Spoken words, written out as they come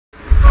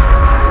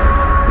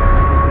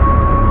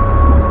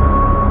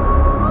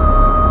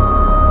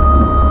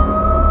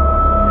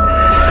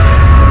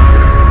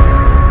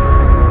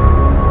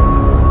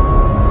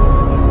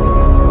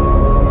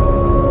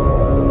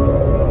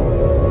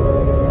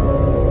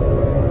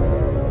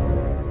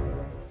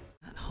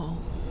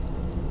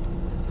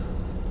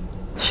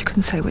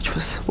couldn't say which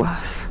was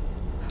worse.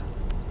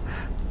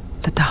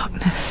 The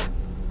darkness.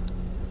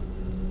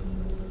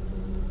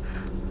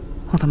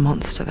 Or the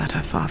monster that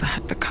her father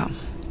had become.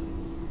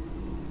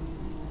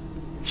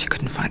 She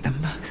couldn't fight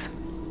them both.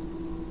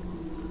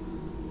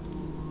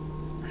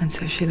 And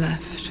so she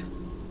left.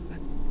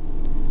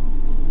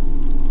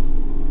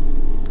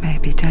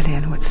 Maybe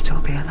Dillian would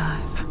still be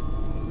alive.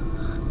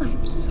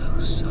 I'm so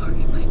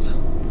sorry, my love.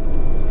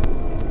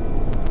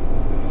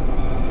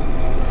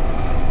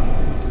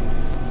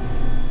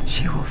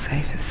 She will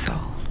save his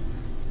soul.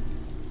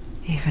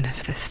 Even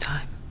if this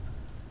time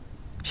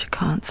she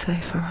can't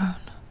save her own.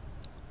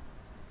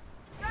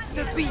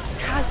 The beast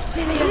has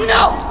Dillian.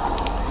 No!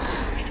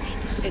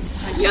 It's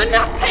time. You're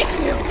not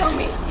taking it from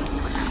me!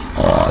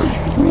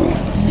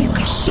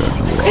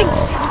 Think.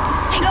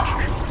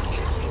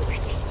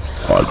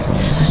 I can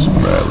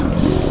smell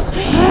your...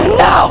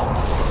 No!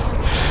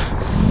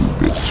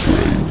 You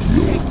betrayed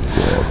your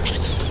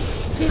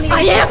God.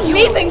 I am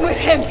leaving with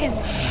him!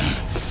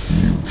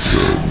 You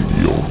turned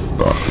your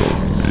back on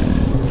me.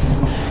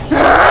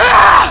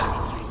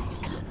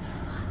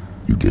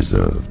 You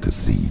deserve to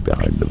see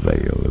behind the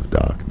veil of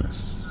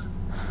darkness.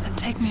 Then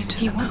take me to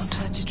He the wants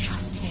mountain. her to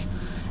trust him.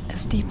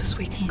 As deep as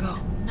we can go.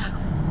 No,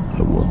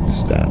 I won't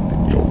stand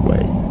in your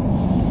way.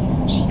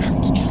 she has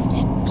to trust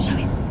him.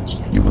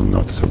 You will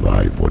not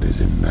survive what is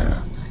in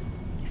there.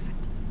 It's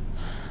different.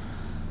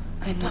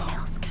 I know. What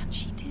else can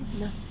she do?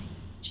 Nothing.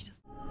 She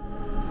doesn't.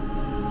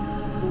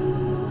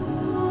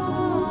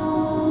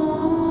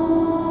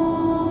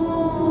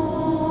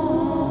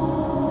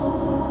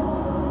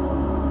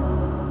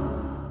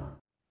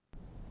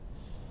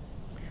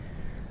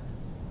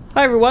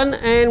 Hi everyone,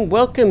 and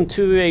welcome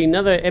to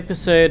another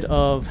episode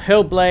of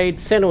Hellblade: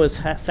 Senua's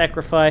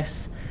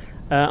Sacrifice.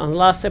 On the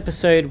last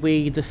episode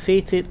we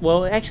defeated,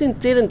 well, actually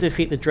didn't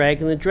defeat the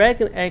dragon. The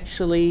dragon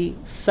actually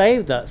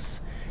saved us.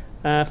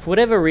 For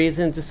whatever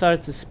reason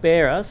decided to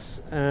spare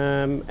us,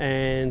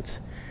 and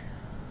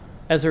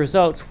as a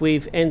result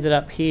we've ended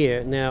up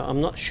here. Now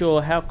I'm not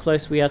sure how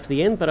close we are to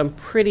the end, but I'm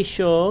pretty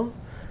sure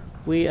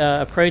we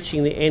are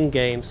approaching the end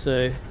game,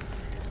 so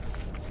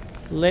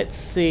let's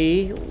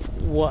see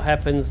what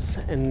happens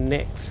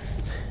next.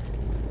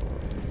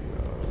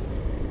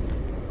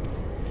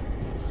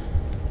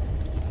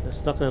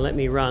 It's not going to let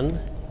me run.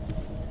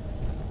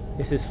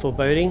 This is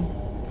foreboding.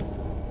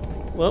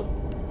 Well,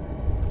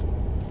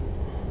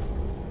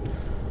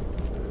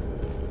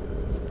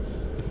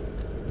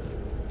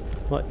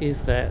 what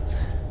is that?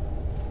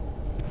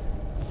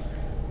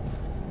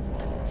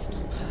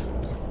 Stop her.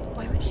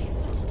 Why would she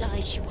stop to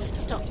die? She won't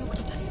stop.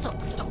 Stop.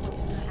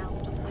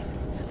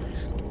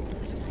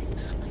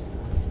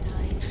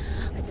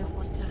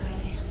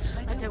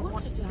 I don't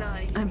want to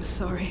die. I'm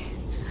sorry.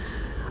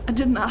 I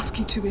didn't ask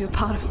you to be a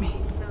part of me.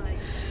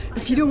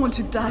 If you don't want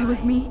to die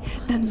with me,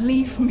 then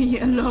leave me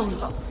alone.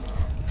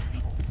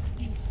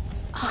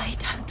 I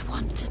don't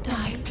want to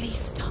die. Please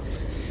stop.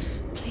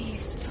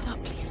 Please stop.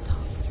 Please stop.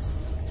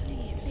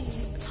 Please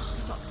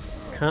stop.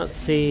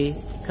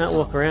 Can't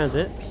walk around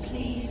it.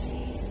 Please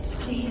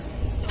stop. Please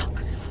stop.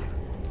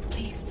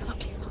 Please stop.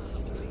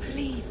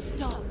 Please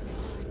stop.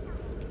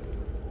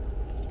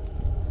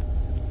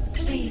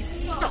 Please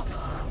stop.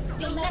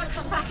 You'll never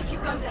come back if you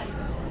go there.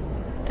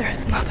 There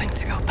is nothing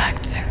to go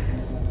back to.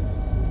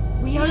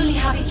 We only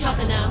have each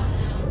other now.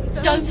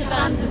 Don't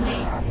abandon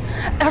me.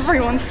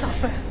 Everyone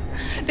suffers.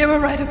 They were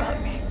right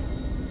about me.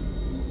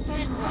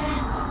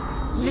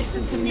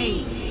 Listen to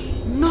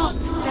me, not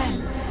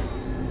them.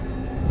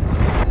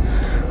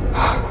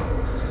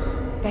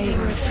 They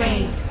were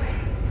afraid.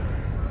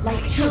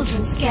 Like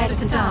children scared of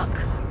the dark.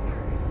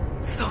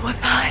 So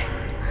was I.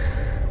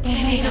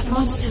 They made up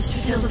monsters to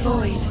fill the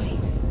void.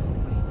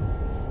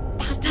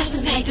 That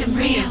doesn't make them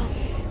real.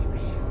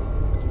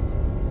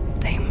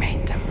 They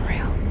made them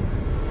real.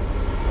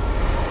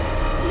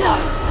 No!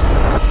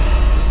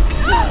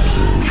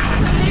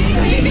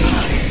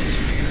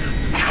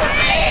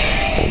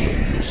 Follow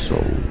your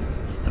soul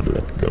and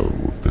let go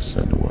of the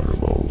Senua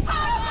of old.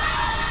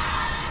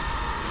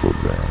 For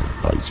there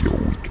lies your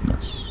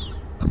weakness,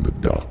 and the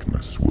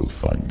darkness will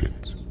find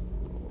it.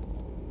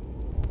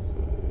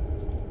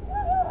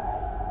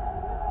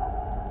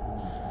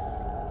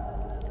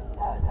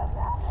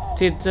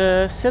 Did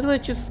Senua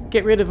just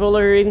get rid of all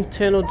her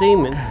internal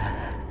demons?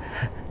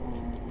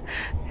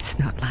 It's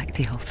not like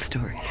the old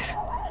stories,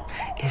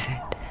 is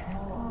it?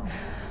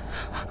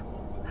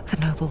 The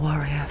noble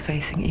warrior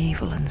facing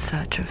evil in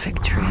search of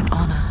victory and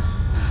honor.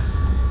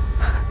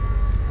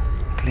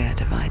 Clear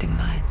dividing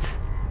lines.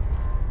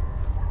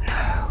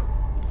 No.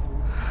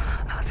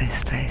 Oh,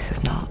 this place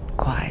is not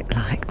quite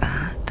like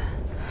that.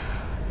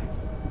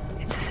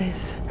 It's as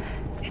if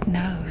it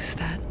knows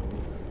that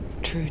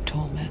true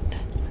torment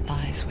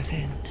lies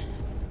within.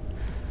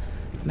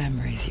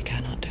 Memories you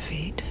cannot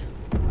defeat,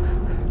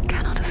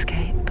 cannot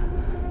escape.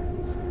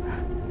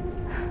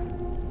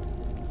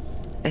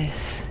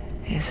 This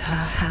is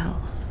her hell.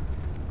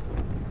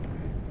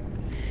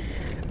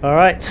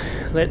 Alright,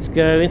 let's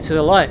go into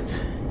the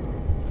light.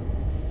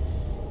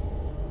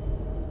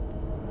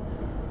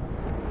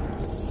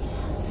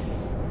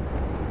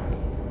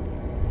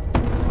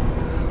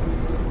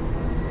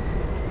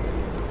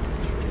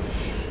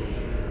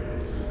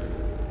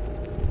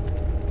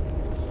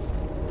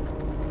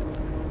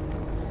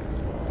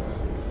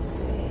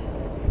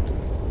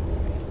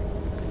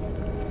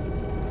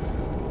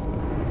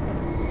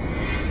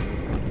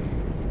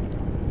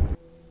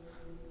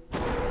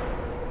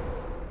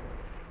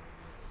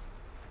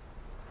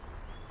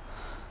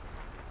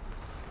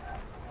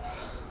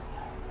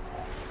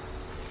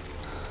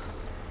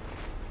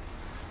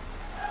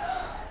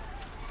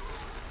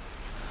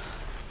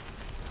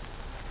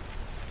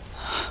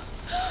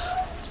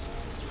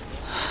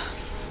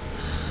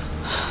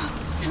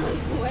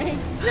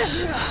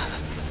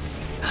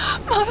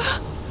 Mother!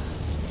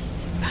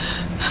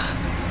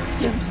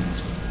 Don't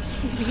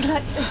see me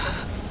like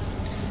this.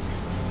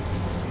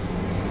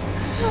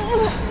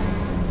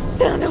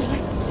 Turn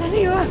away,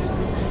 Senua!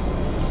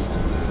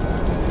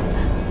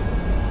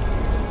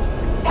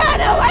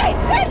 Turn away,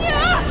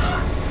 Senua!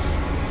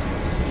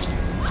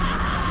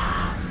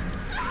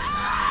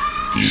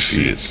 Do you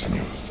see it,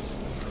 Senua?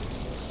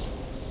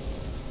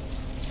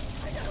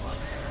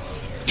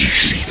 Do you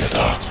see the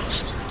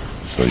darkness?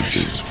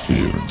 Faces of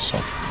fear and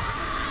suffering.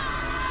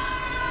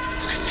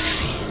 You can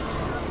see it.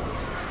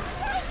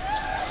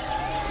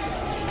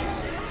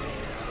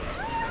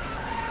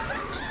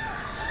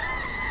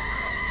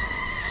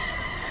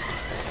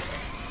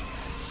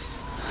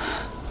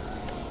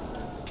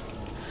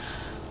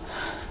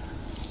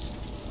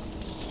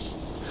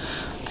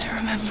 I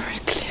remember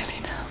it clearly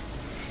now.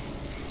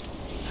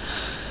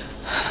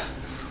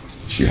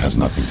 She has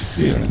nothing to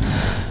fear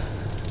anymore.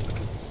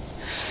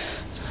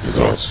 The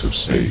gods have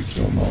saved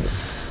your mother.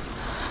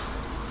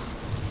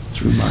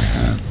 Through my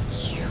hand.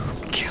 You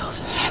killed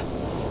her.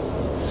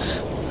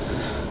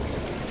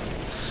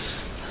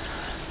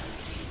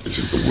 It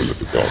is the will of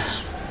the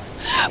gods.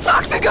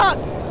 Fuck the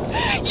gods!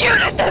 You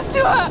did this to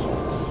her!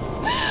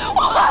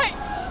 Why?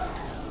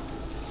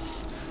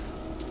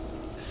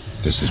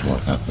 This is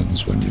what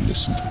happens when you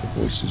listen to the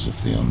voices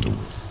of the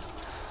underworld.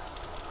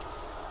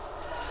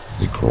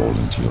 They crawl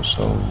into your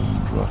soul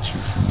and rot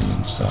you from the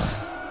inside.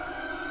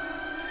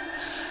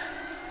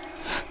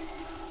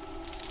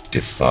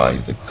 Defy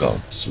the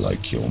gods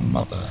like your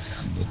mother,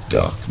 and the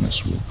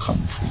darkness will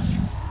come for you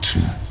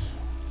too.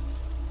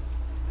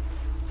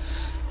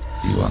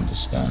 You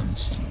understand,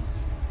 son?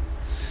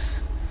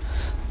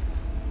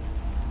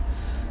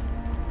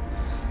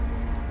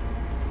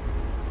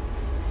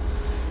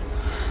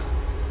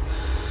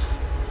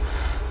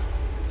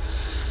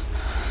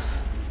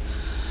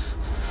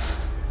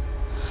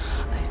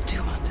 I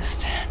do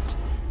understand.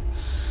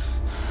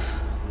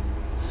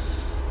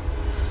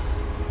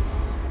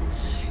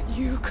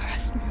 You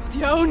cursed me with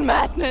your own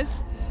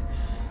madness.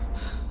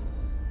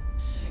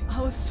 I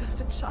was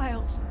just a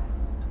child.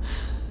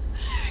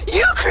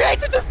 You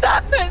created this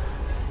darkness!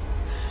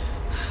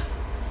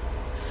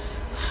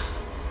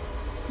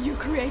 You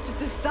created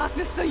this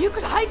darkness so you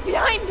could hide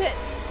behind it!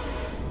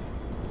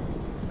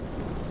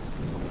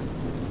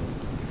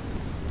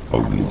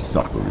 Only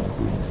suffering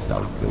brings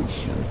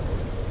salvation.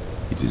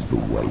 It is the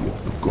way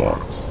of the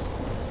gods.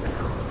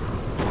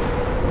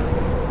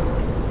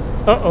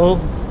 Uh-oh.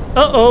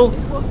 Uh-oh.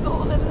 It was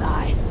all a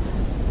lie.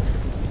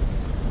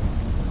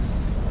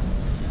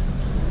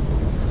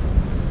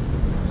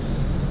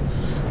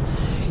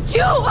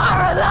 You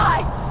are a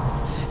lie!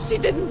 She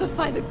didn't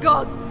defy the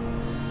gods.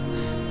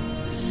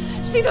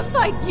 She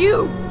defied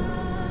you!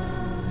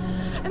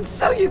 And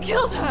so you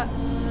killed her!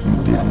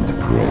 You didn't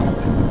pray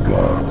to the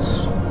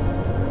gods.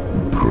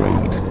 You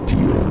prayed to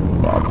your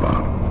mother.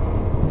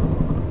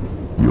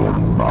 Your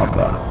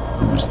mother,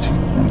 who was too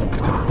weak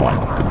to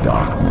fight the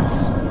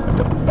darkness and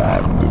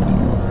abandon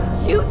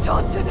you. You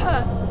tortured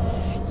her!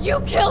 You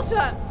killed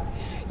her!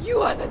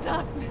 You are the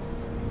darkness!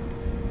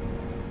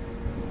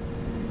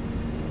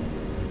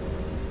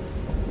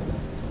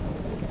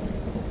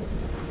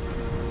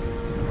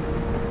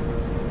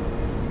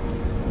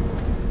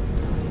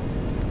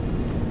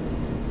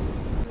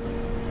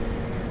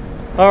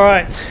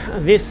 Alright,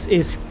 this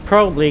is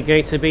probably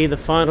going to be the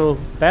final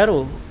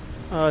battle,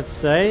 I'd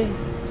say.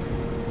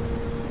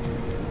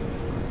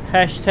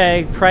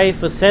 Hashtag pray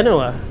for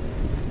Senua.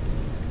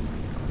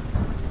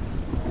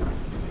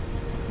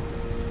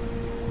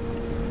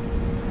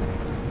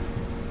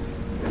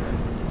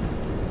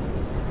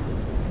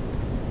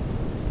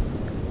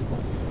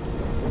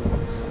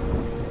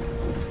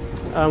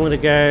 I'm gonna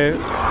go.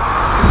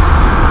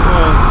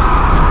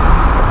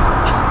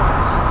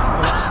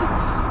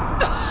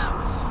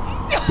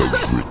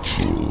 Those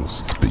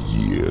rituals, the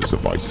years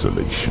of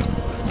isolation,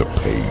 the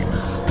pain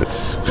that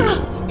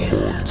still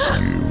haunts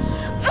you.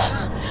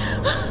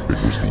 It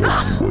was the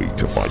only way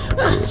to fight the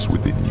curse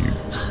within you.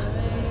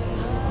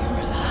 You're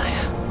a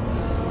liar.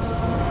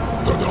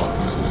 The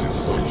darkness is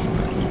inside you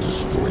that will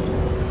destroy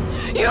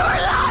you. You're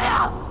a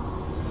liar!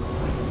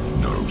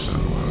 No,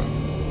 Senua.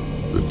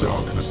 The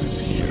darkness is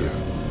here.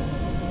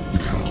 You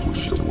cannot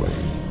wish it away.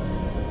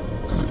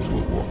 And it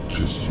will watch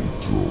as you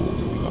draw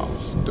your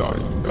last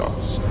dying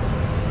gasp.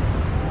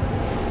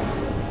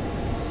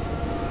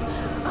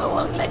 I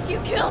won't let you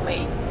kill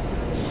me!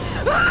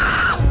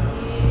 Ah!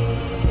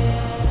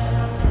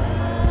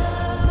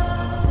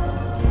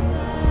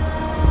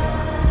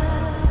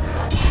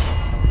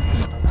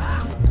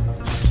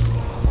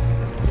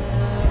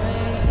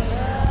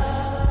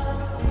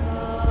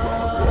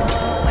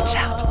 Watch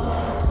out!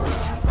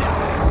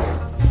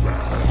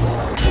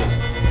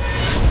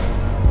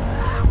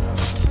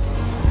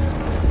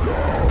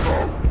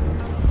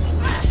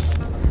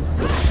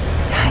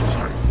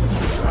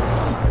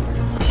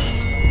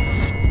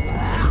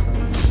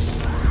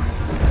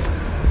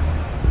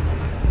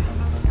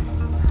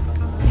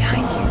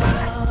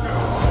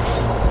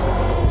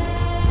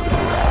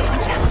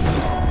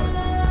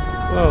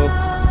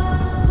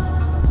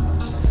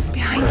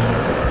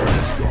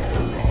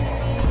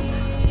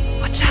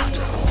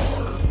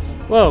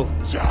 Whoa.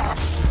 Watch out.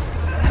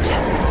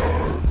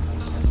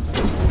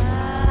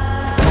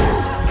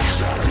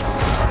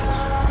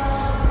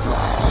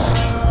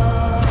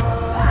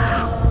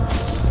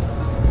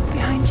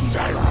 Behind you.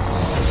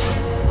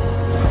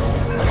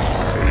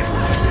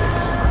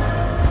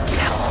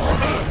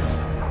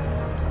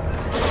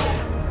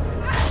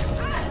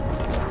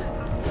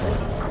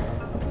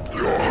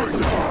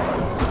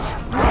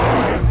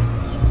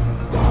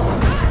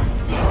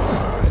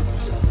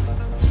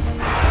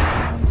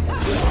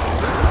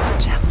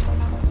 Watch out.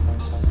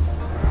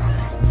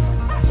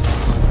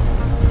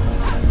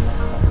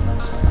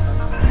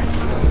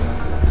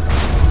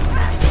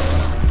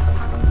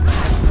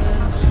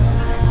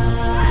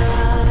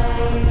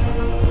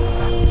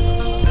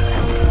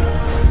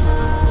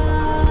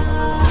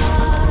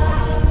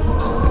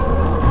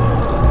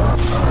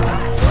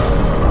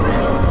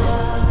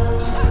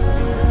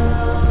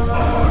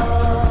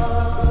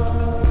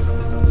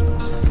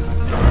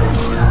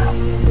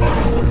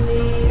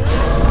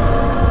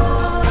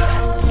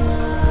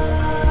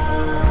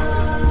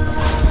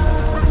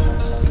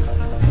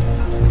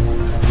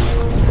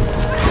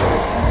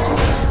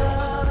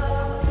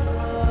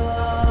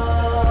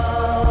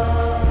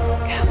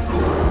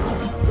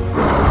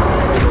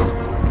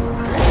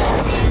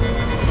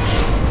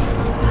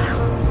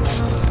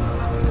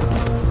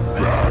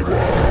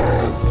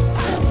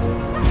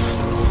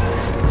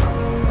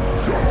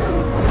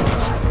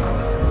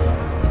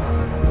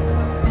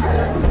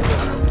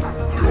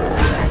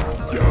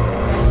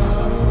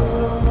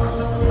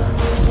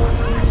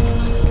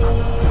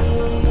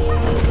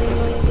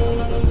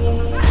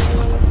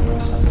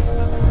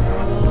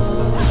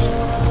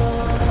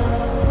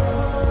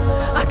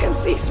 I can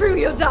see through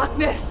your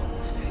darkness.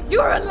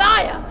 You're a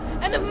liar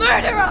and a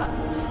murderer.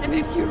 And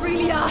if you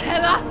really are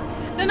Hela,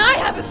 then I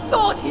have a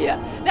sword here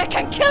that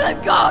can kill a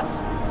god.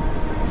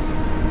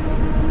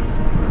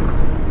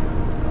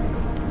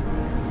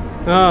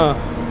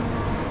 Oh.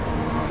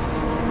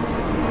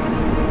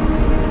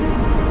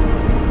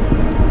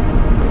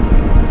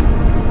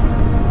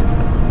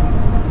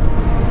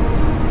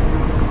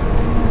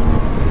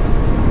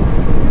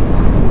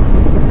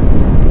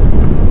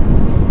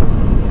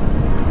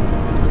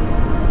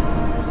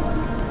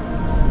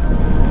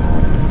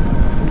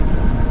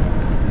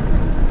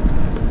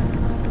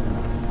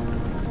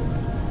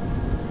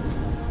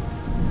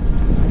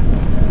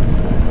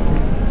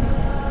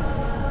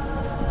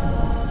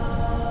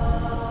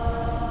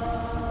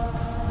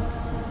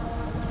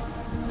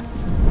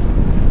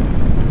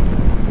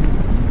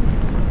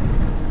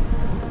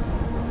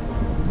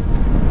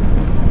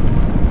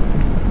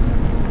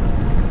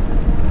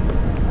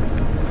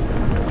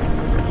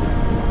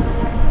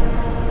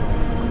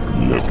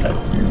 Look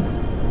at you.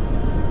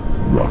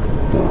 Running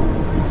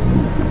forward and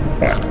moving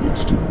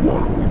backwards to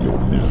wallow in your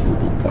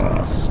miserable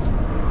past.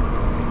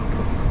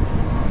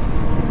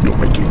 You're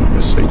making a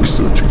mistake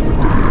searching for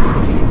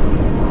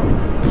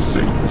Dillion. The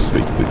same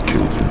mistake that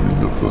killed him in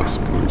the first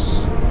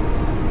place.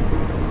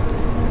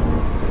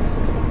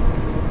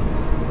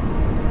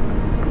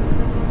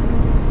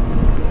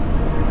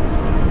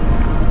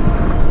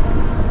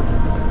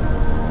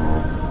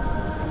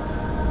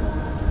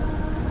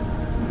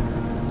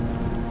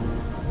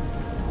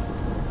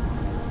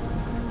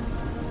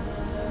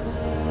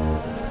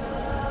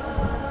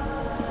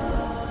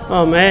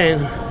 Oh man,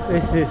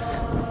 this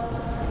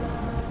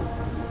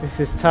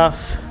is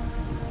tough.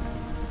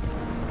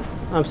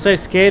 I'm so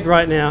scared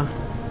right now.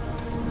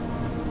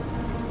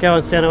 Go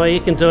on, Senua, you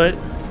can do it.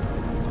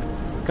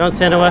 Go on,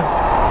 Senua.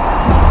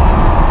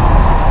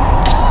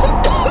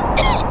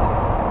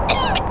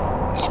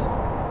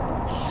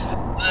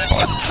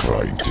 I'm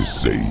trying to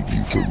save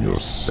you from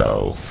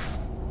yourself.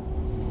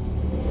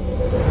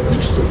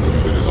 You still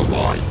believe it is a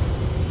lie.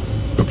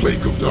 The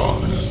plague of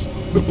darkness,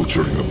 the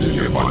butchering of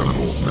Dillion by the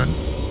Northmen.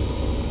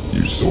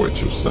 You saw it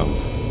yourself.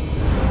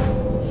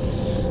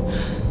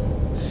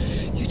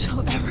 You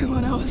told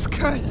everyone I was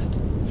cursed.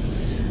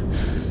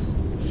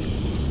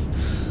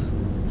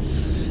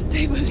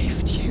 They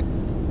believed you.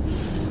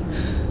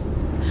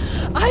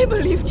 I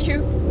believed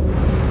you.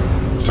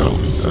 Tell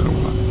me,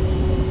 Senua,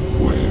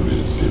 where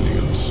is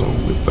Dillion's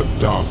soul if the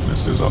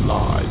darkness is a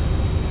lie?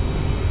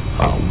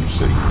 How you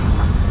saved him?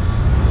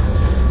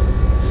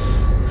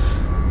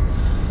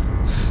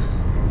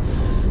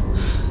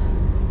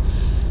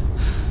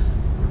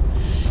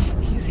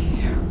 He's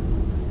here.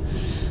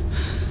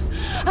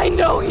 I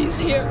know he's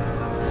here.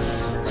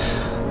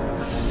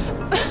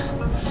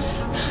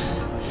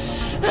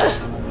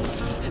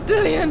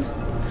 Dillion,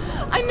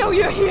 I know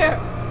you're here.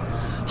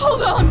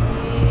 Hold on.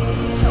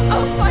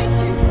 I'll find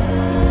you.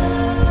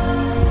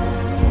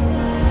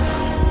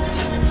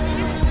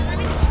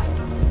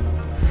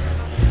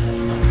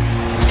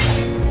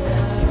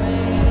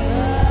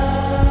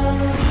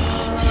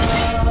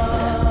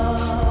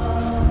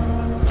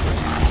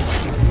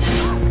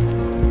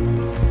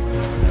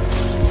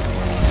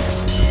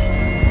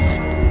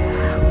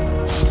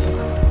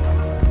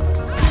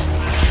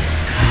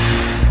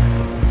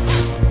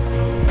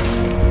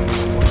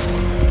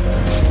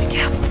 Be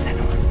careful,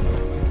 Senua.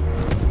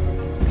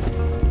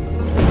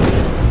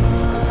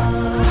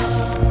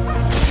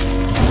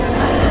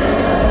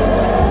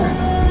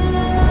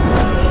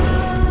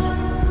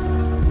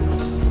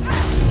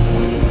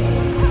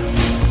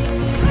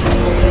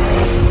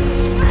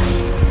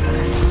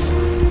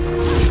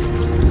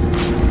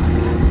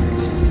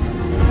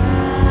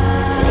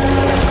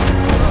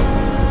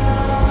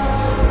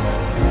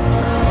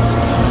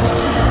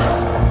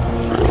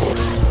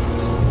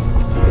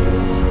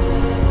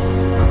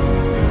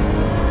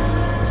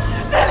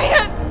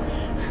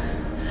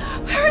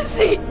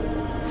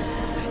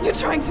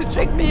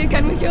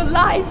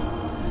 lies.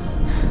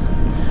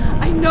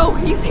 I know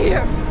he's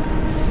here.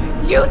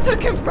 You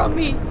took him from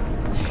me.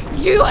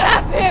 You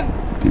have him.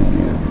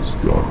 Dillion is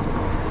gone.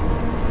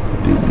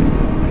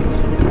 Dillion is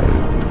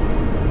dead.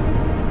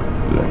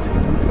 Let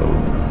him go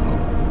now.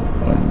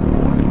 I'm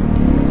warning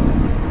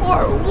you.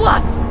 Or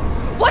what?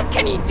 What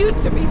can he do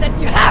to me that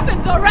you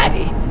haven't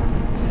already?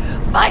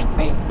 Fight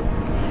me.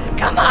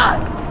 Come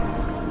on.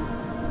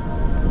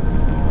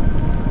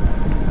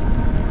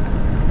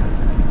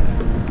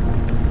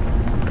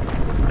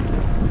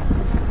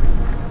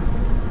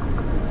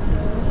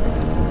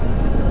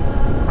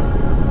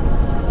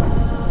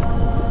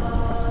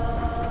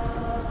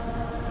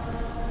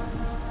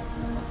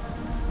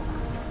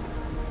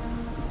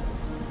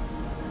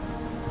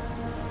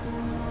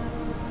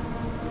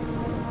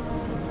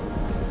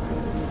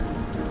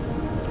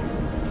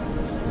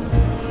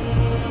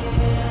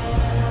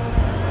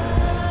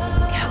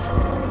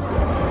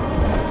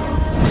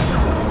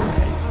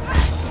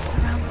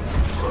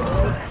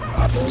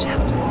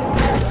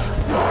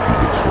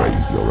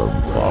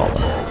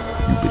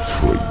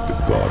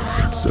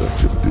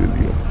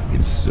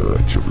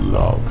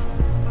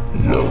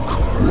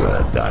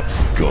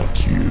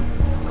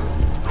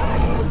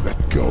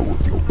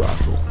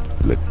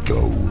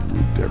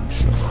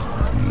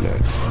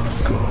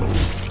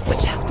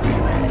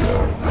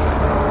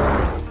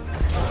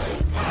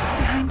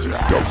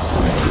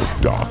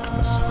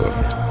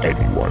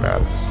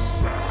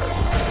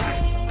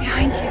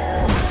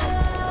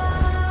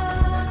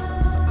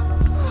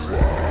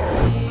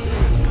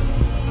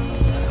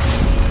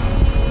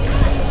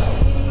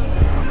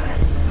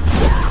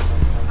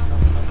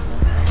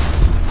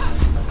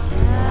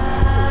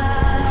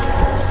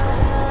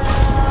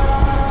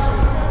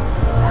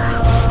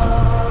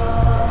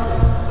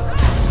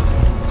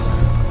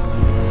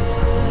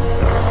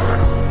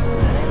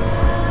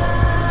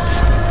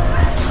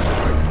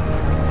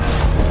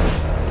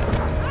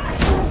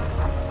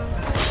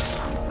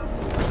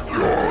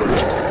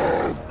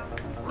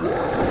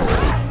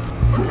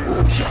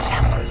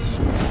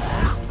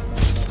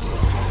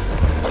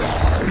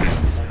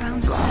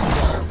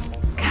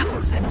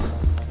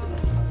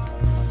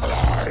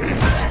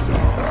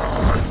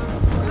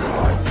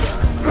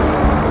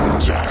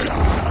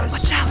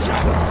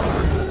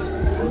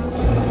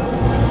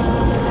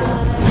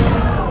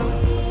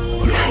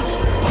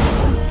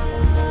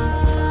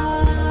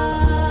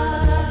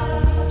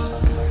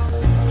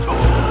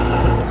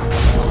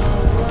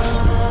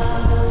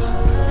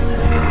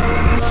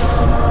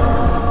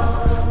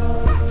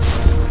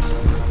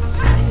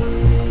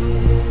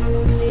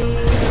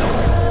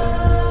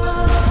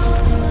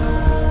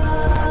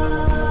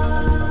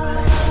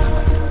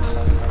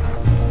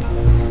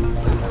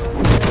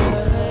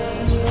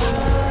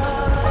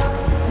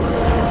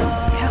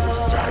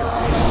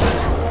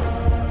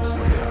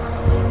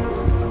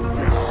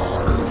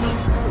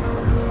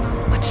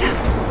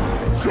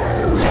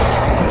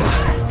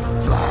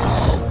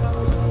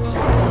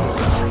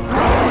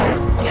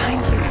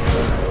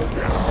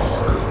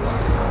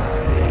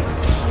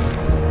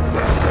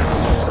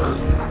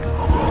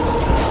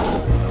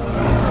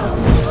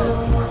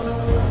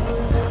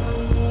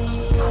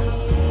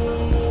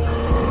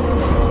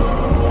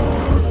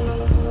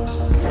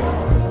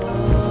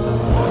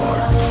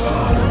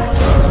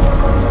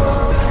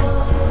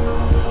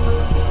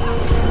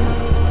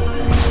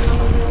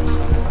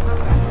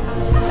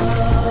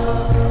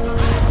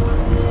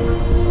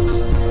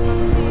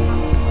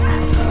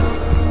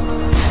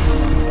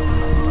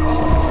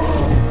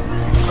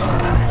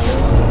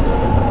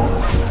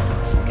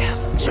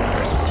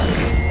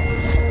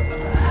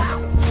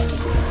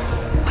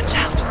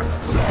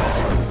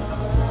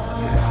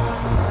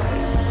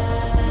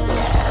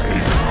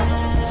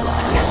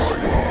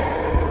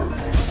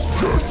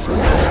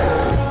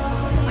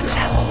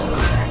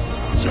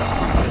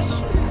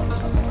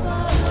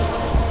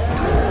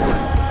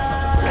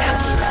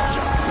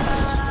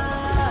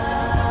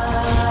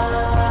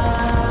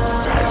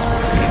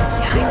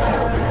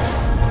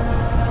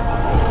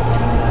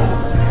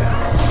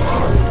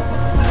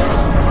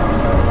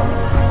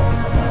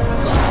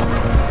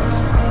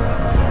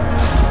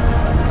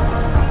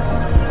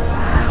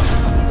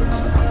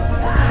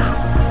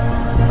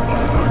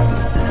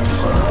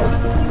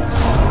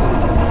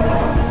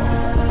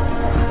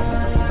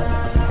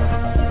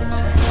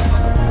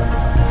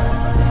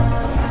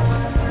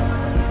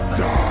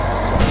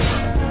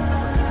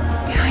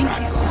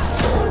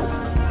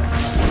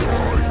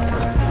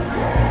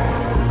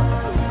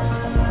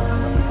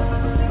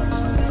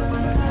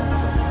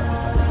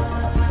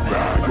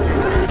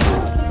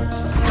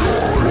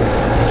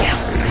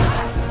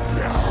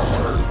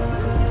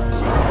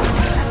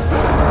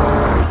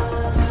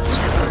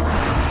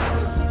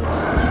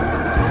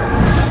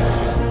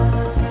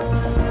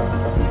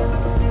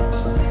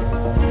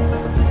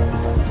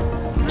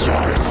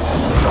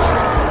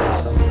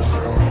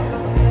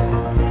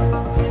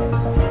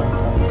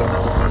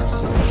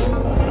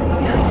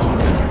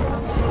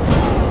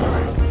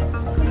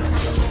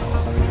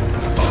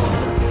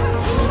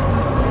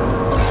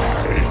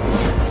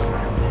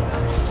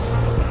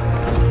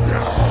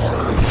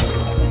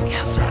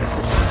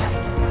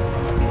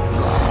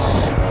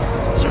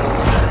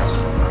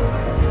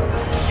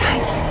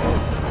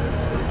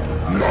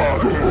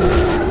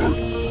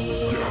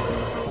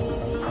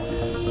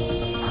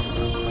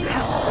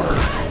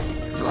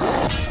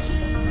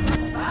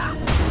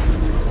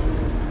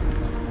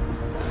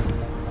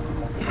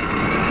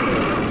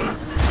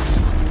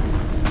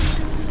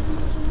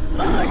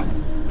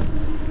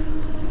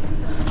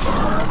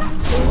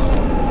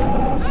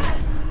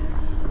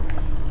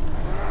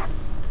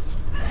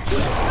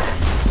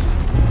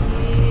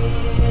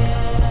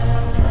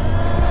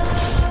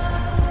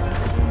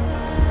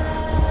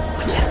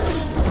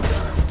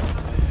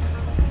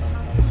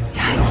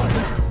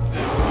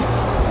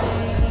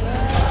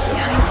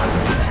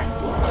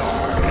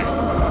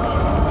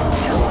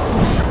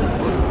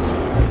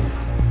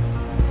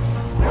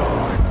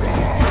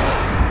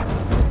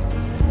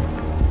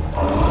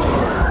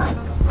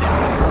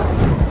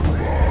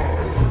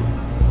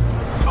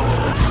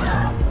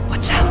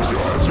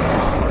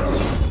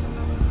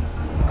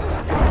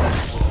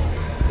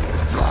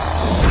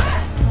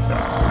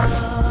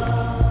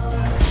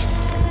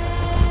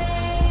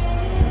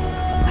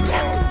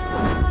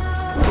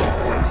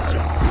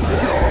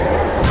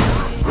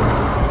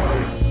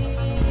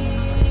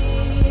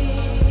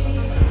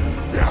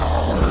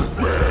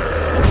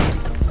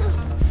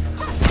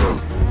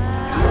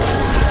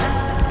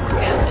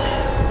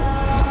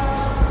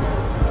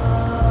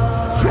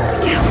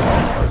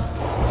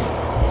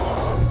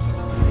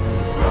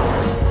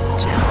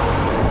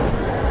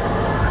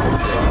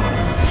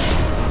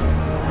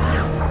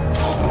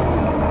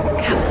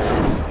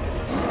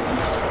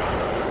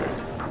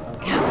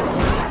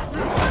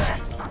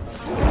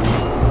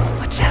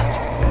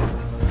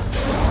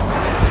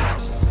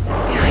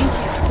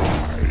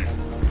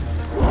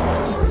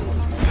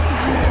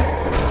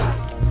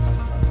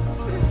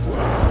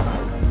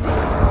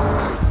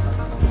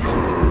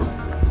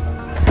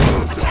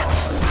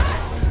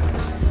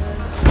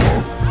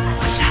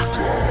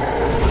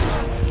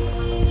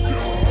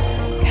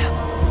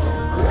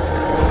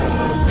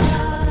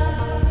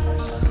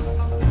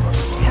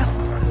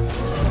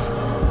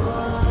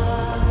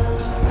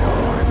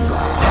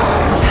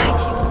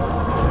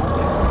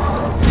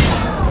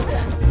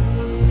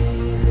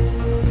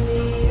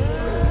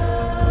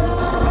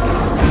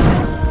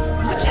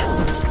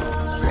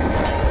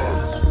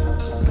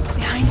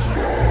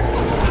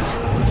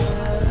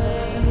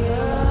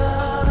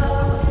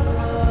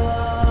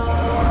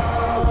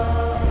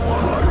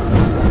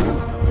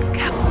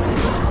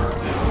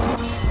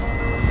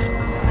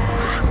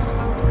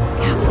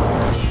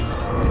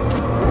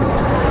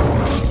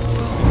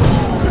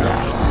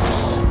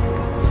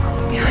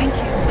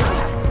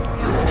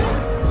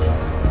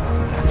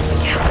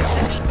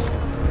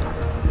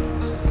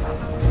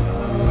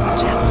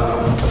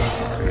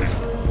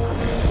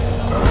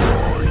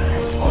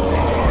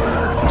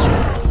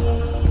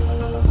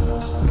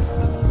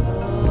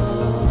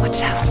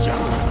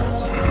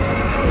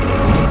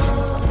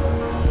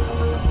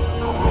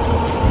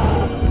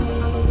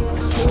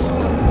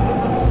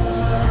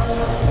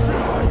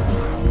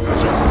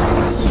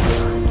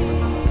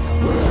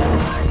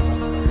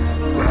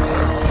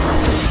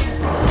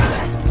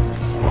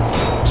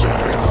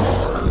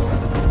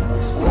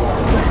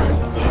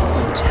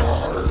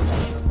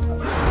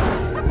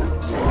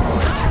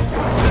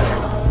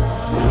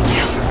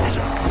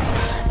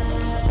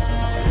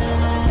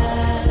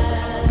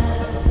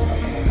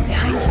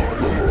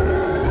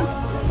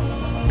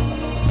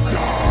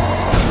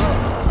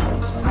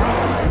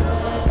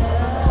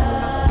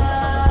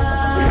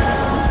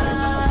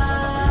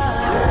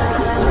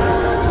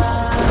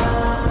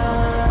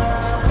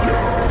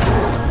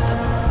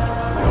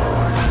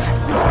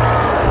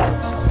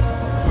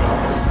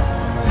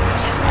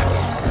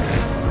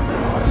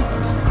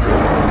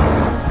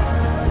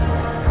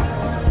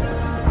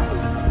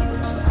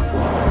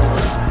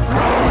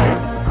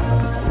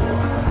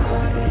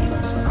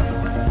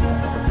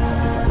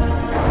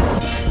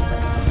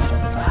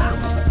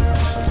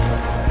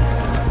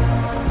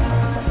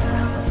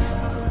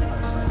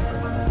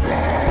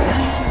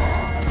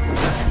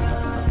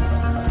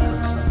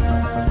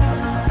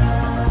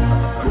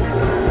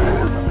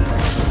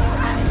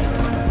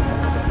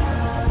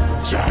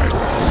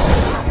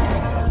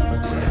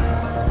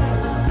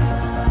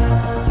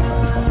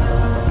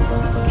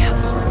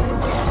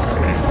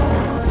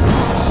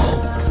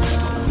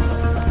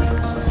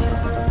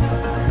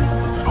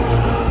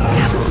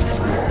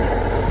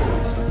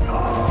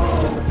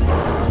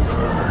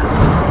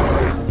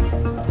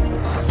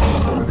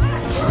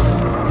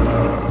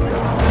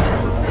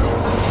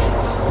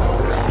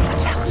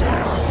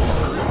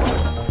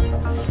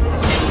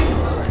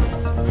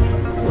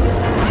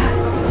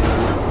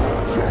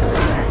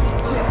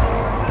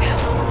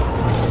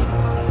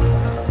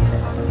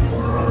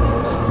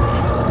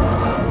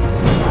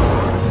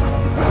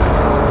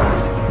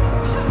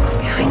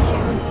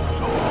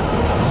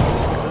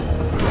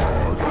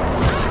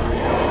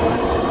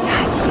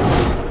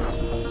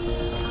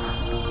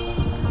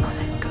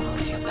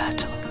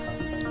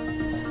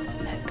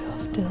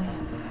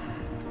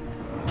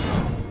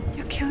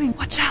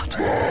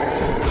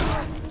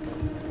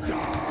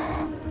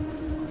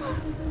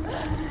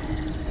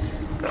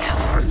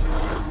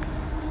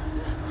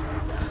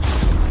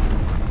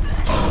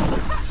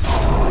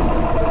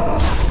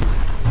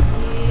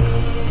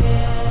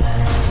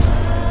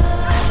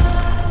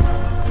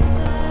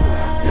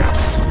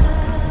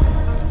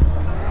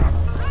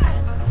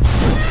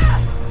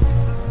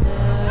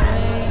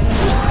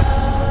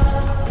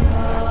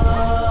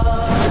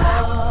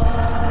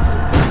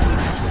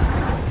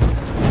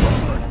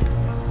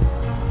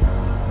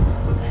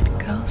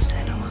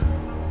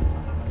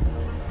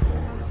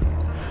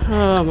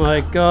 Oh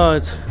my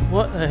god,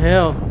 what the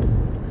hell?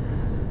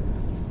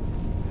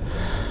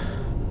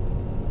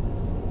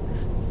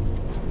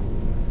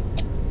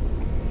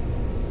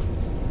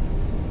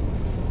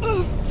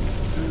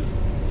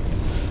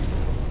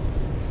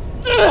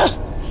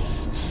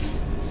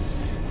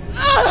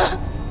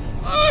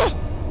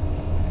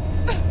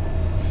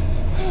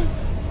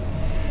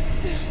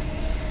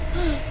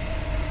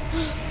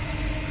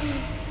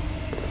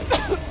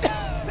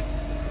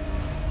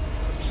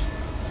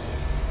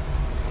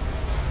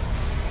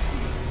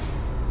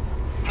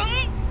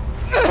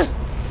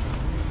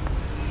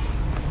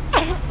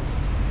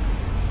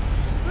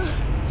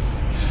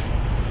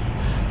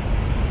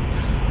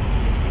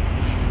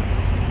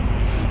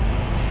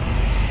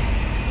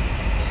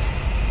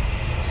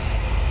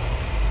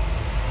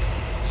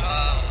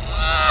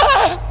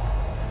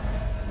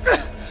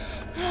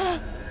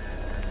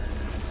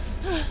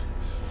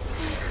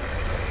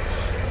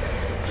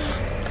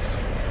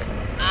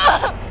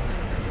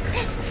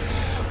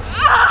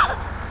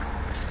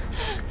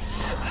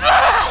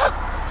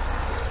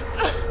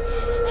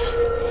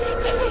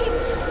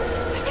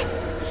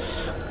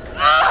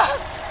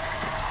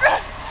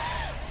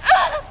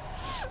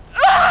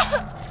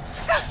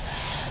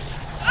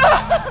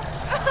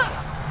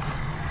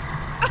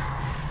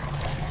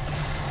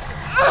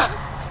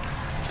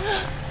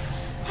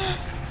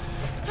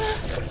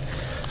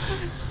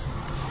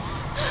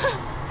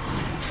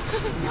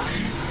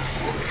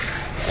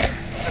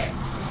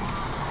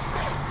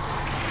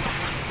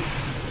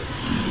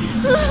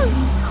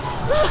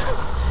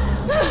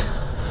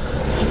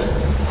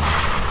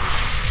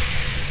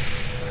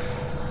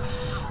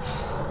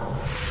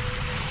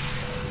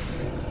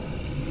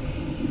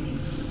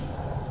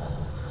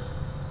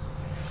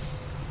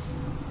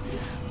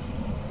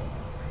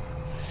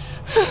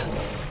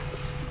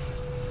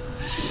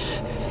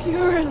 If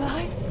you're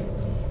alive,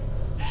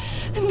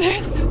 and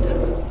there's no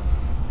darkness,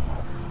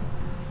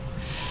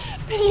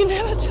 then you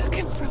never took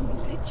him from me,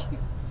 did you?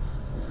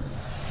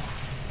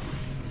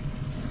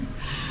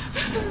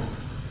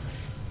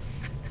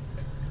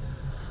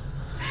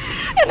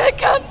 And I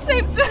can't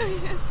save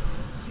Dorian.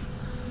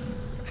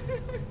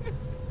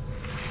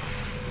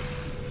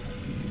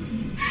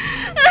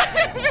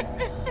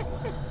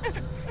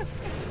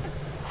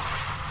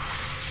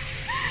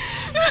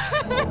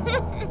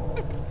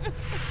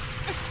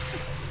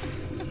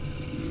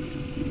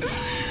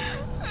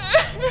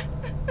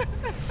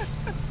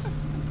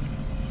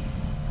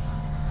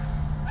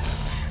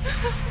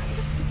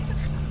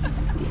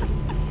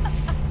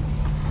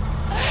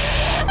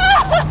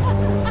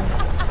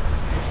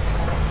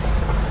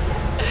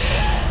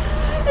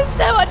 Is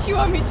that what you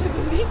want me to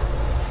believe?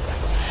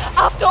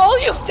 After all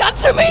you've done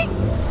to me?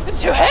 And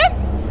to him?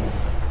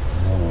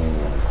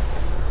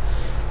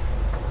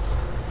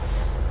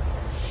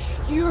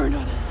 You're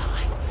not a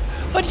lie,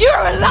 but you're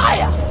a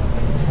liar!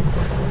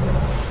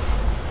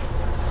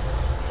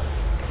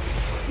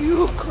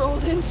 You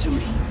crawled into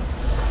me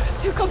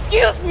to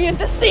confuse me and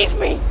deceive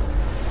me.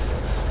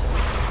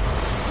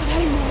 But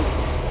I know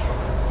he's here.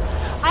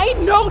 I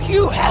know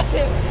you have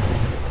him.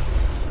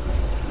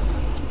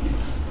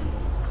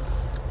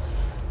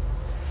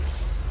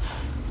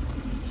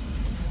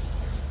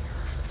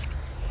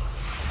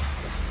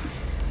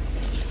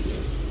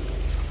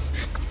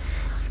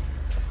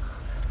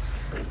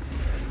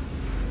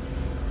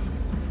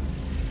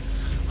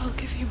 I'll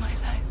give you my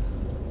life.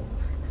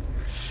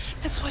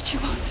 That's what you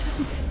want,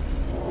 isn't it?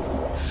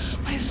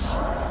 My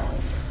soul.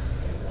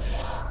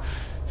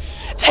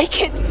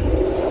 Take it!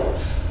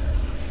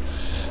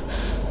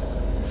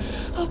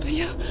 I'll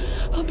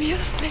be a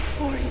slave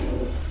for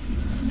you.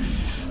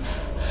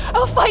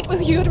 I'll fight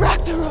with you at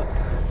Ragnarok.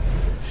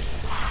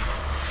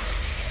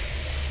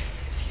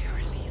 If you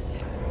release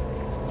him.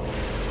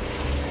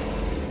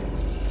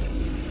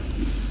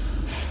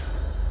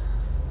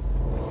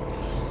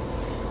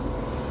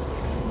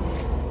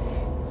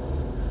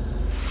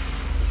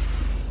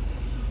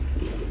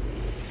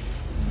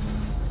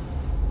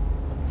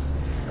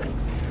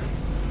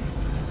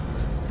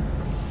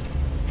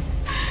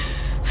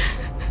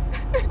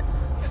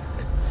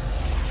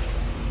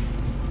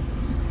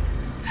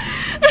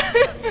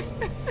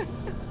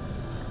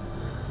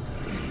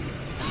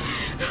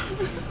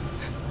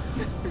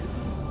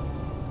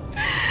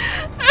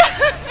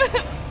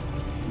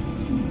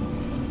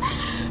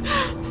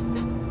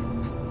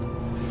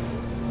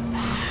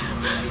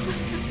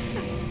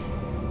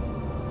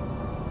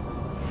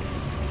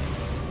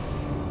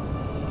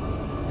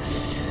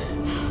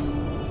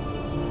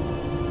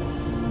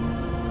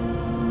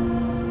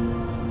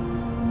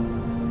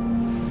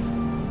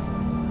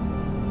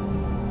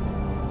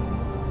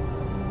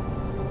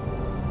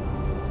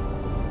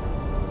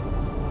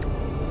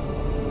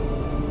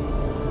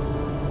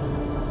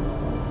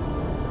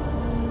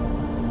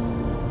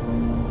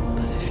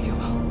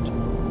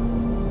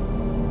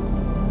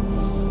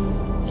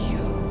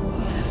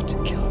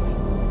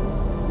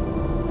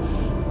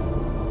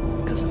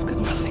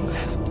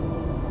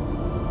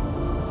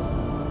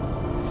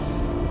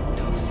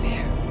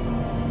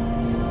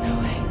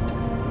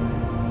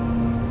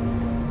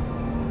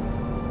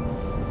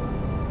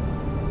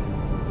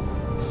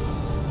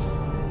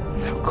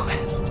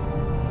 quest.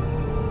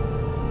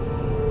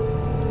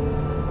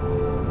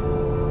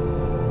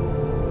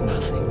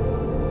 Nothing.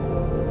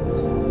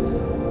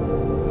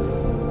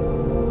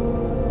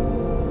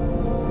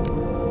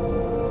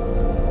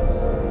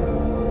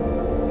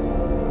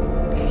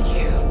 And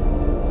you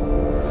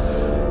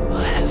will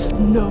have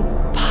no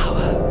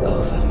power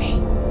over me.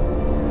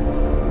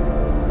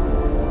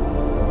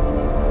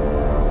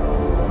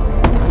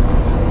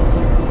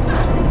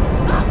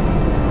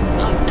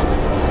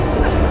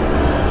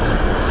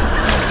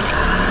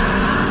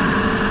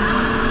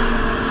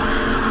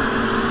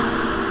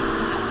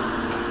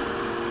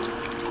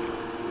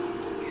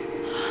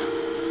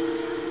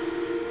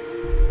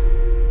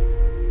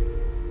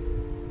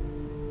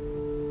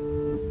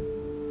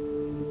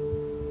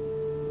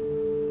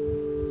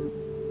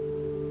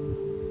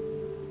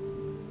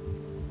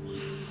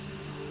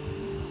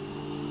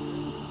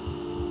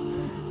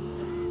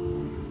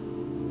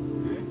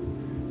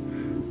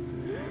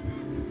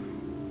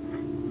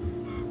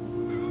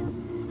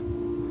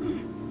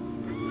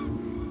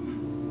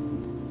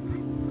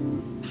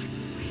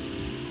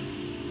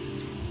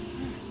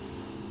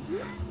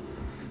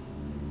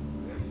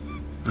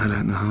 I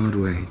learned the hard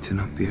way to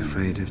not be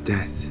afraid of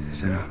death,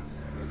 Senua.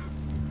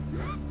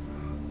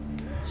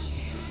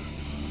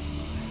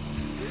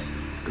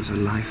 Because a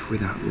life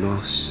without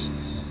loss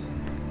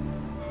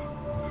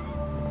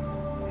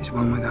is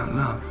one without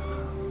love.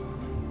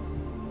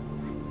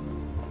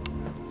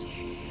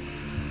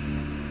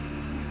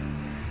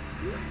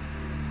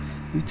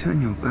 You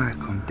turn your back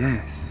on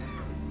death,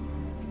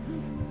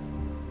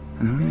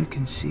 and all you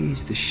can see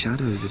is the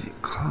shadow that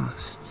it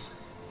casts.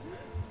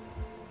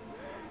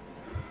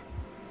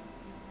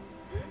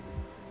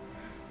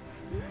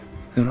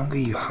 The longer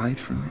you hide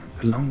from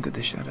it, the longer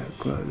the shadow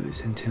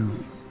grows until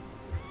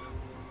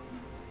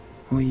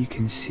all you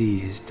can see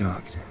is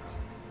darkness.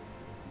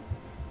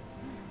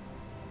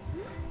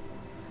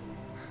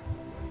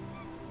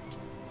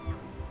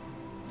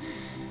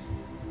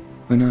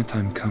 When our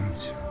time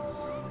comes,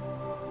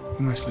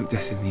 we must look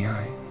death in the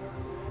eye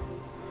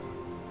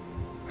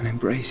and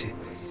embrace it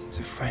as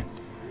a friend.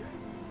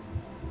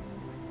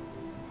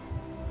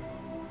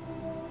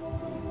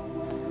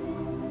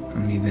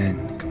 Only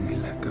then can we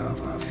let go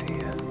of our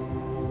fear.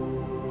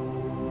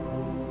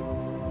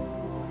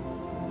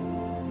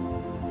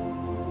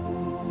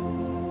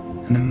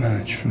 And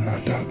emerge from our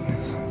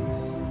darkness.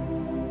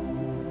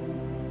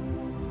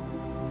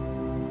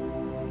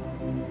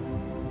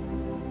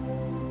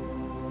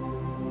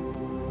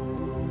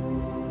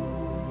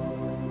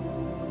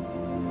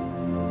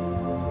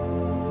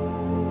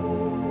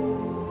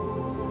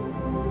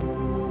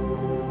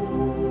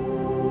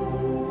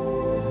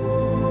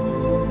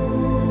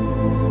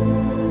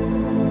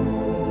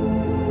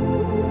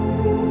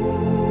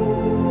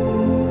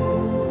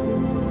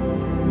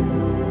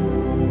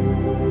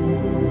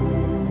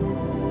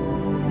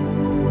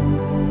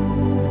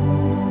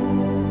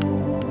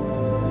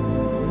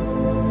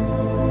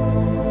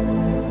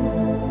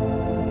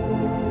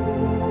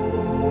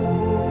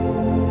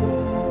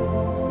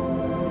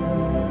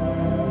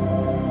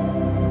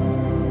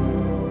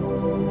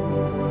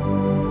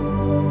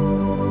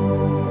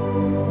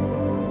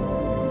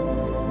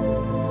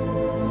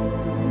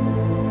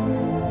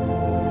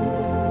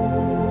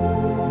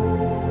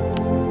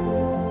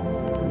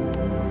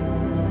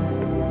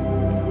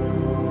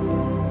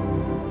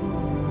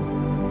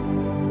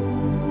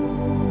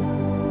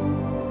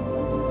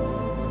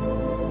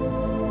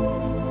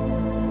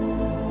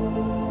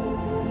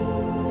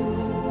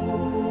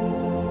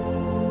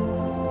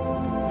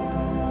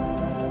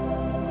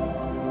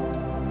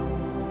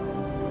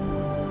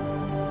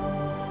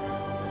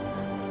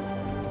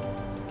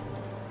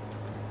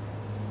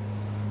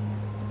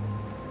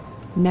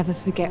 Never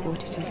forget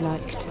what it is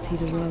like to see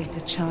the world as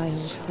a child,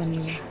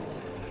 Senua.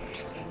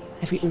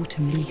 Every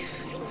autumn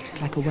leaf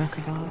is like a work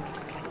of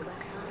art.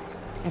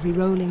 Every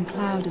rolling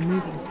cloud a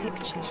moving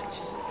picture.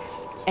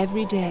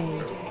 Every day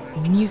a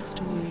new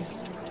story.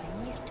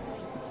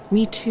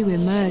 We too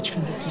emerge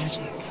from this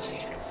magic,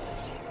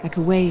 like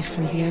a wave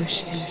from the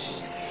ocean,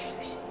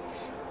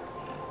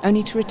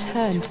 only to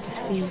return to the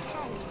sea.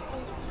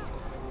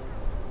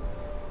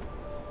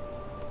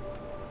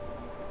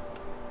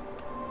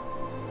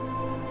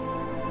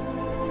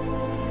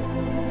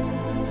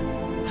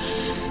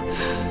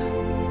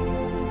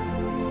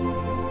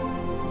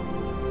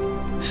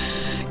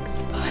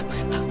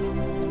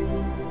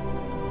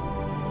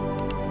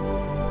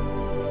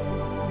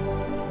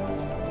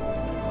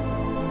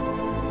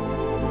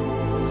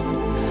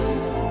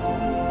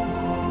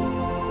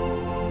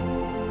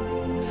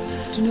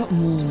 Do not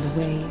mourn the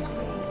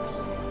waves,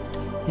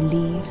 the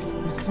leaves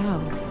and the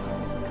clouds.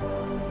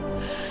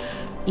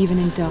 Even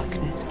in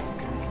darkness,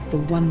 the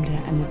wonder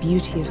and the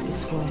beauty of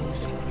this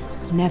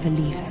world never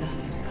leaves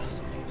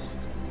us.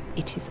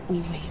 It is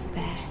always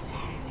there,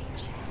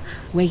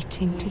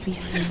 waiting to be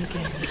seen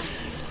again.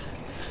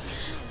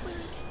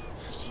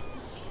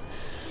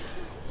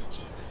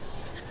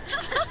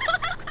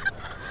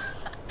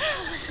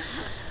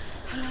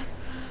 Hello.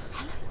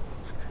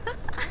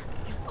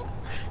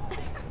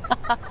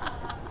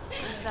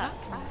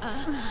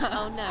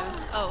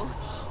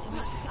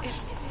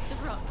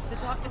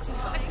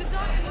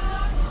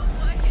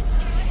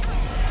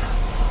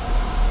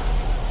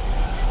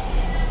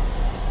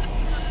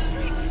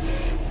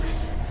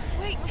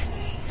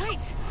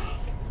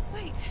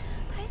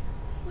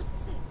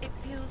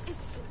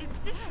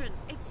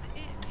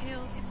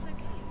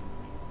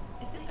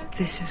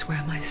 This is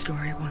where my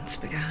story once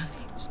began.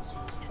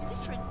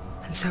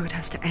 And so it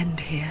has to end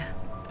here.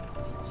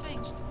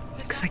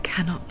 Because I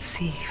cannot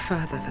see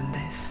further than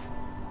this.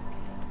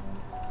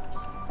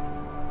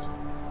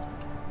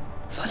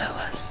 Follow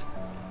us.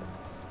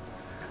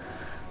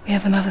 We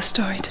have another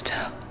story to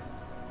tell.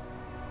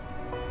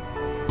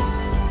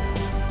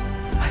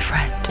 My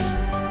friend,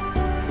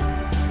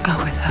 go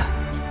with her.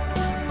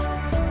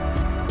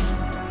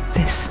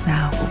 This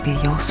now will be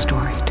your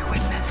story to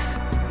witness.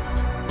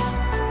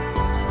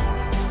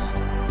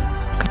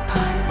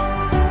 Goodbye.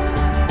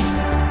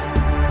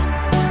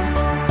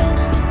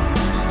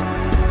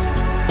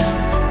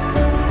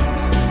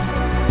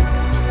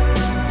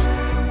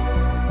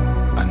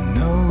 I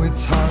know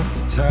it's hard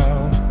to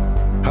tell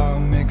how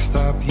mixed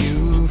up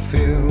you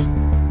feel,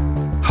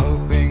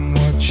 hoping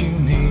what you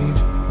need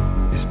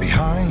is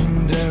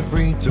behind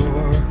every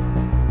door.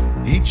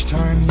 Each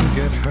time you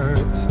get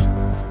hurt,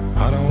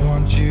 I don't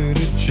want you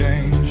to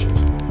change,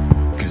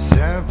 'cause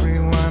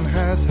everyone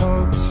has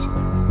hopes.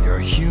 You're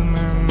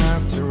human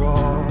after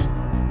all.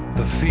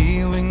 The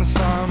feeling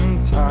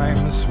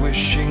sometimes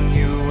wishing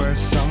you were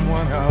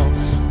someone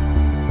else,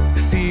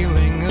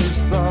 feeling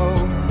as though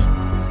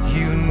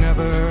you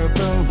never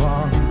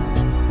belong.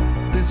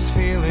 This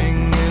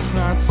feeling is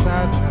not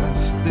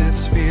sadness,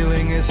 this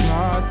feeling is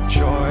not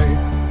joy.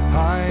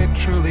 I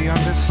truly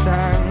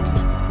understand.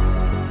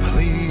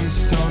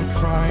 Please don't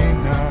cry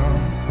now.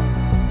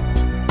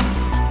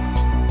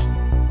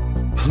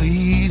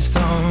 Please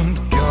don't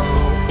go.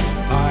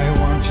 I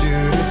want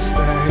you to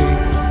stay.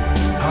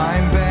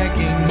 I'm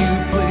begging you,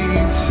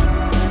 please.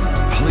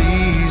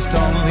 Please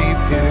don't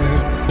leave here.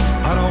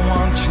 I don't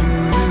want you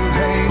to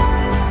hate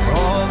for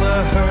all the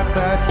hurt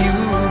that you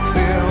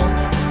feel.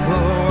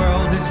 The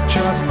world is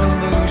just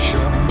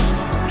illusion,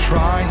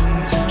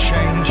 trying to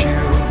change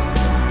you.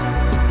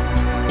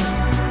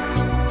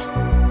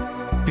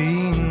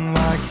 Being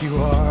like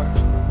you are,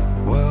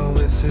 well,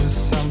 this is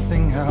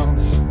something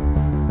else.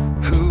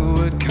 Who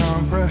would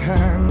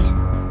comprehend?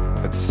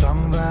 But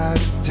some that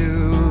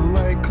do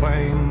lay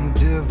claim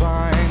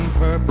divine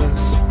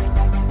purpose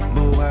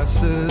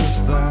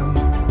blesses them.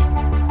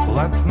 Well,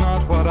 that's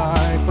not what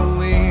I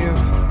believe,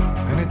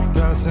 and it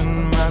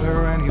doesn't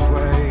matter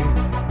anyway.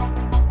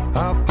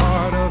 A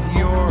part of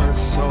your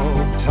soul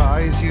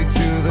ties you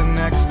to the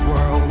next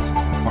world,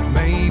 or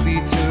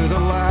maybe to the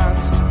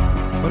last,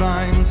 but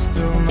I'm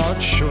still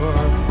not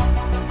sure.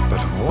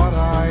 But what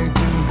I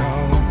do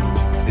know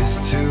is,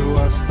 to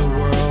us the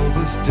world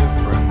is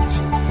different,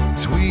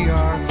 as we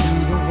are to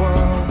the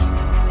world.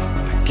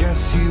 But I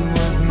guess you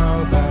would know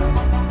that.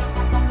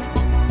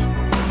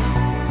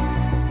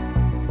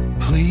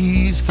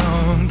 Please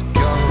don't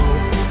go.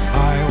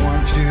 I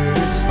want you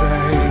to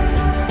stay.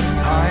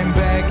 I'm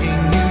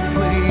begging you,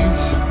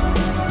 please.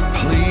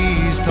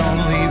 Please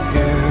don't leave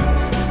here.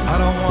 I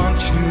don't want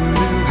you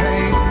to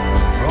hate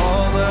for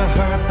all the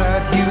hurt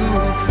that you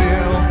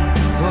feel.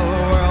 The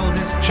world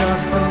is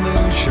just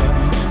illusion,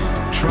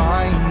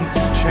 trying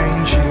to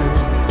change you.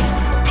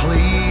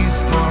 Please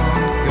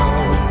don't go.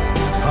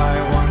 I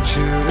want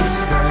you to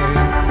stay.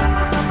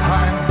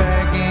 I'm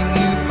begging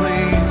you,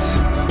 please.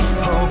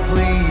 Oh,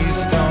 please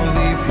don't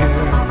leave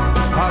here.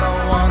 I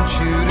don't want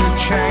you to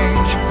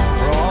change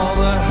for all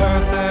the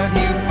hurt that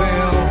you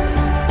feel.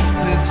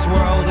 This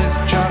world is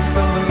just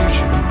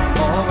illusion,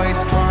 always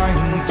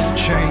trying to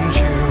change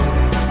you.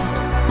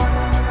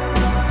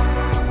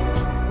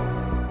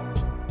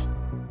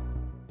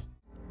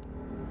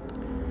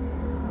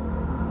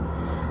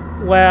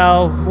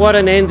 Wow, what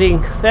an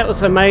ending. That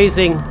was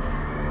amazing.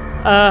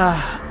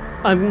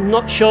 I'm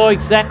not sure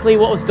exactly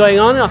what was going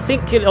on. I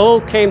think it all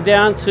came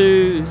down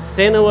to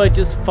Senua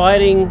just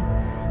fighting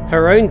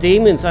her own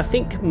demons. I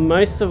think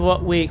most of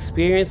what we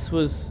experienced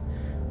was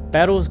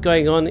battles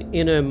going on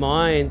in her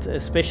mind,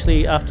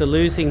 especially after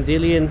losing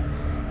Dillion,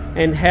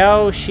 and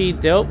how she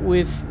dealt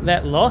with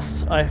that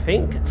loss. I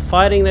think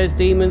fighting those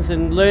demons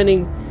and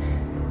learning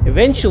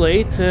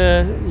eventually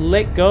to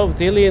let go of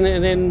Dillion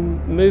and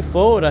then move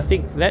forward. I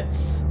think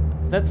that's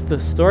the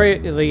story,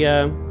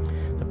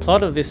 the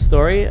plot of this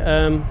story.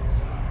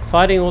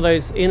 Fighting all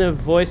those inner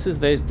voices,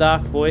 those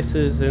dark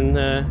voices, and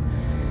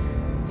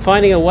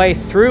finding a way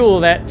through all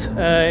that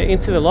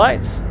into the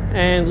light,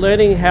 and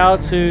learning how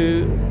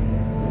to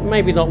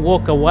maybe not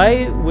walk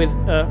away with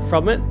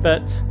from it,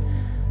 but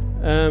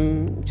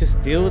just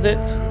deal with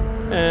it,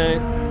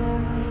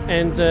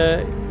 and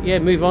yeah,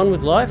 move on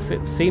with life.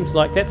 It seems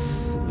like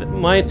that's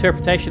my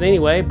interpretation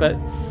anyway, but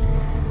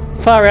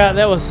far out,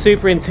 that was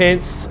super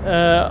intense.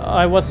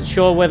 I wasn't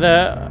sure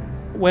whether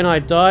when I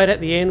died at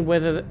the end,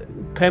 whether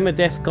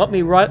perma-death got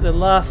me right at the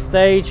last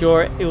stage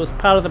or it was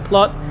part of the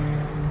plot.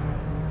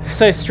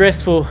 So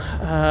stressful.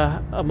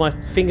 My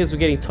fingers were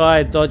getting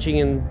tired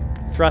dodging and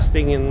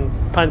thrusting and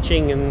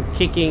punching and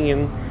kicking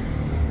and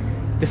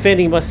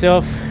defending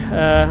myself.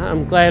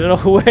 I'm glad it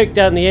all worked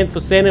out in the end for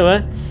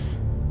Senua.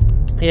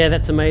 Yeah,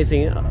 that's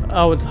amazing.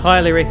 I would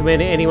highly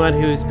recommend anyone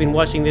who's been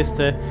watching this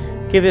to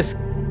give this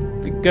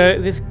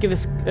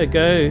a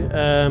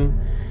go.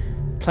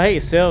 Play it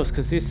yourselves,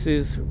 because this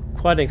is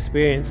quite an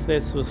experience.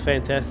 This was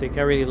fantastic.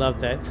 I really loved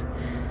that.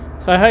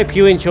 So I hope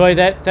you enjoyed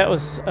that. That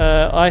was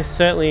I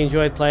certainly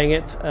enjoyed playing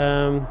it.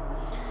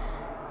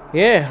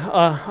 Yeah,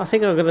 I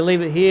think I'm going to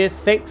leave it here.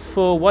 Thanks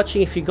for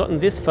watching if you've gotten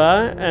this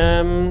far.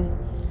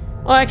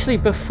 Oh, actually,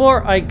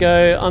 before I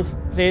go,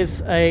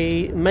 there's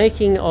a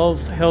making of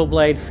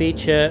Hellblade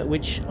feature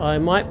which I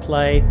might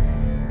play.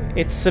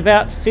 It's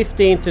about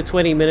 15 to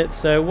 20 minutes,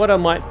 so what I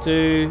might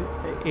do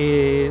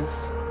is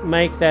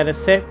make that a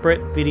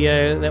separate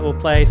video that will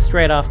play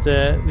straight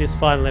after this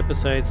final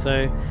episode.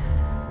 So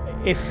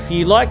if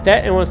you like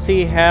that and want to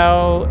see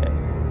how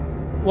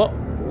what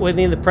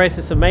within the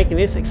process of making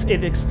this,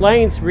 it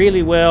explains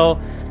really well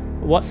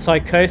what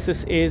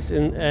psychosis is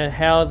and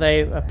how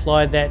they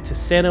applied that to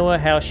Senua,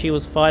 how she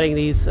was fighting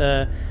these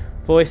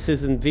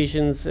voices and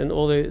visions and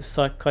all the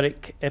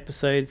psychotic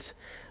episodes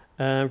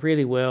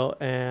really well,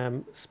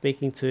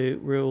 speaking to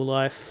real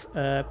life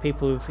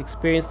people who've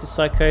experienced the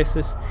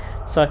psychosis,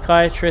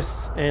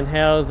 psychiatrists, and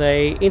how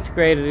they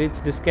integrated it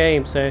into this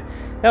game. So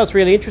that was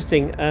really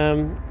interesting.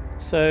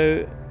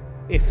 So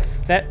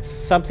if that's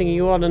something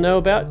you want to know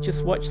about,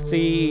 just watch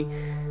the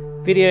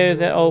video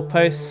that I'll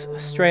post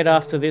straight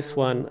after this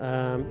one.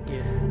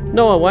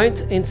 No, I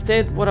won't.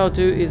 Instead, what I'll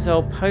do is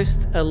I'll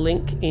post a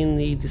link in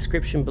the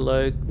description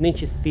below.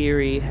 Ninja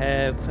Theory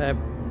have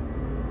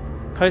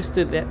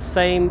posted that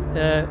same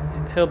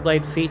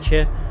Hellblade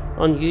feature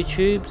on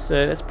YouTube,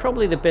 so that's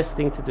probably the best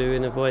thing to do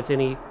and avoids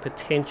any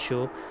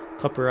potential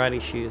copyright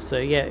issues. So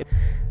yeah,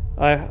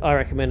 I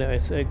recommend it.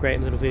 It's a great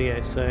little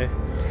video. So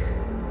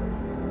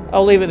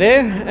I'll leave it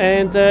there,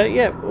 and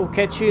yeah, we'll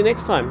catch you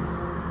next time.